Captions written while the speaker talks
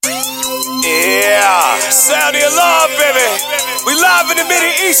Yeah, sound the alarm, baby. We live in the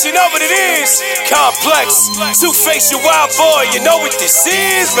Middle East, you know what it is. Complex, two-face your wild boy, you know what this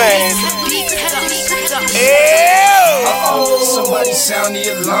is, man. Somebody sound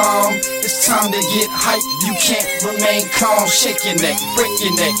the alarm. It's time to get hype. You can't remain calm. Shake your neck, break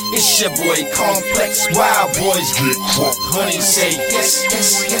your neck. It's your boy Complex. Wild boys get crunk. Honey say yes,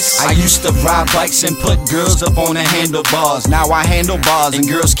 yes, yes. I used to ride bikes and put girls up on the handlebars. Now I handle bars and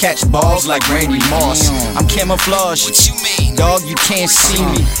girls catch balls like Randy Moss. I'm camouflage. What you mean? Dog, you can't see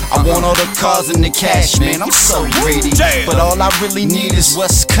me. I want all the cars and the cash, man. I'm so greedy. But all I really need is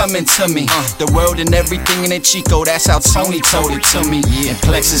what's coming to me. The world and everything in it, Chico. That's how Tony told it to me. And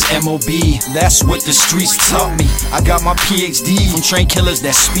Plex is M.O.B. That's what the streets taught me. I got my PhD from train killers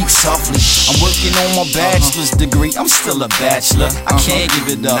that speak softly. I'm working on my bachelor's degree. I'm still a bachelor. I can't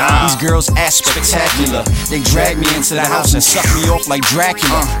give it up. These girls act spectacular. They drag me into the house and suck me off like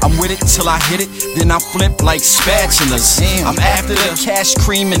Dracula. I'm with it till I hit it, then I flip like spatulas. I'm after the cash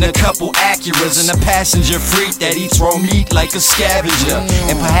cream and a couple Acuras and a passenger freak that eats raw meat like a scavenger.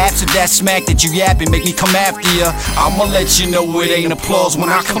 And perhaps if that smack that you yapping make me come after ya, I'ma let you know it ain't applause when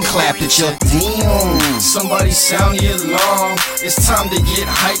I come clap at ya. Damn, somebody sound the alarm. It's time to get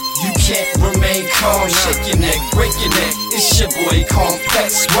hype. You can't remain calm. Shake your neck, break your neck. It's your boy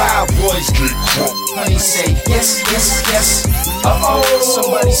Complex. Wild boys get crunk. Honey say yes, yes, yes.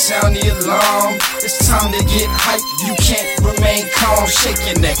 Somebody sound the alarm. It's time to get hype. You can't remain calm. Shake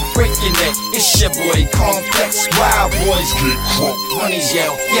your neck, break your neck. It's your boy Complex. Wild boys get crunk. Honeys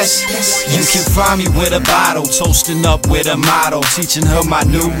yell yes, yes, yes. You can find me with a bottle, toasting up with a motto, teaching her my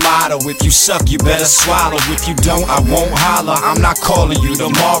new motto. If you suck, you better swallow. If you don't, I won't holler. I'm not calling you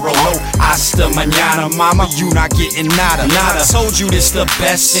tomorrow. No, hasta mañana, mama. You not getting nada. I told you this the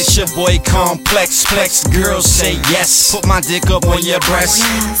best. It's your boy Complex. Plex, girls say yes. Put my dick up on your breast.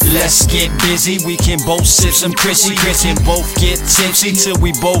 Let's get busy. We can both sip some Chrissy. And both get tipsy till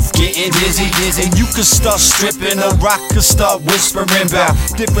we both getting dizzy. And you can start stripping. A rock can start whispering about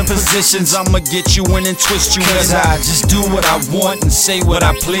different positions. I'ma get you in and twist you. Cause I just do what I want and say what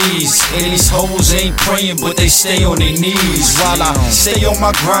I please. And these hoes ain't praying, but they stay on their knees. While I stay on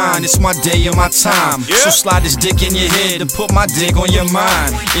my grind, it's my day and my time. So slide this dick in your head and put my dick on your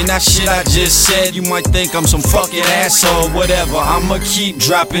mind. And that shit I just said, you might think I'm some fucking asshole. Whatever, I'ma keep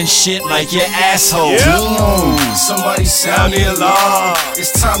dropping shit like your asshole. Damn, somebody sound the alarm.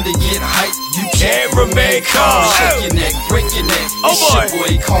 It's time to get hype. You can't remain calm. Shake your neck, break your neck. It's your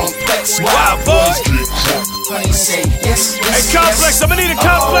boy Complex. Wild boys get crunk. Honey say yes, yes, hey, Complex, I'ma need a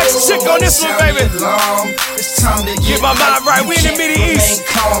Complex chick on this one, baby. It's time to get my mind right. We in the Middle East.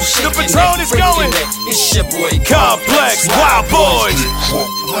 The Patron is going. It's your boy Complex. Wild boys.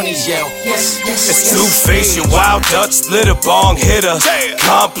 Honeys yell yes, yes, it's two-face, your wild Dutch splitter, bong hitter.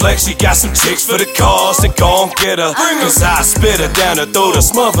 Complex, you got some chicks for the cause, then gon' get her. Cause I spit her down her throat, or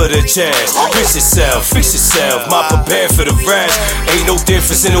smother the jazz. Fix yourself, my prepared for the rest. Ain't no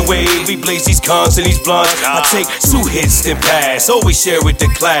difference in the way we blaze these cons and these blunts. I take 2 hits then pass, always share with the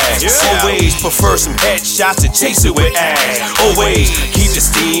class. Always prefer some headshots and chase it with ass. Always keep the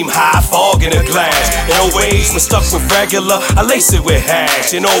steam high, fog in a glass. And always when stuck with regular, I lace it with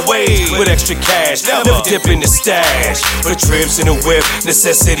hash. And always with extra cash, never dip in the stash. For trips in the whip,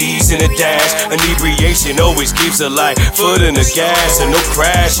 necessities in the dash. Inebriation always keeps a light foot in the gas. And no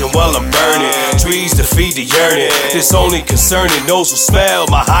crashing while I'm burning. Trees to feed the yearning. This only concerning those who smell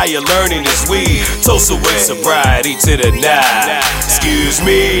my higher learning is weed. Toast away sobriety to the night. Excuse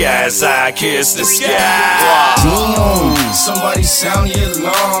me as I kiss the sky. Damn, somebody sound the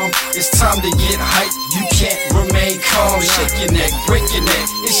alarm. It's time to get hype. You can't remain calm. Shake your neck, break your neck.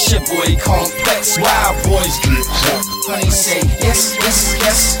 It's your boy Complex. Wild boys get crunk. Honey say yes, yes,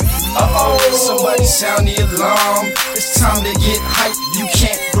 yes. Somebody sound the alarm. It's time to get hype. You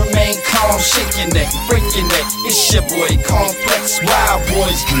can't remain calm. Shake your neck, break your neck. It's your boy Complex. Wild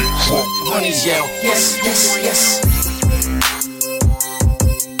boys get crunk. Honeys yell yes, yes, yes.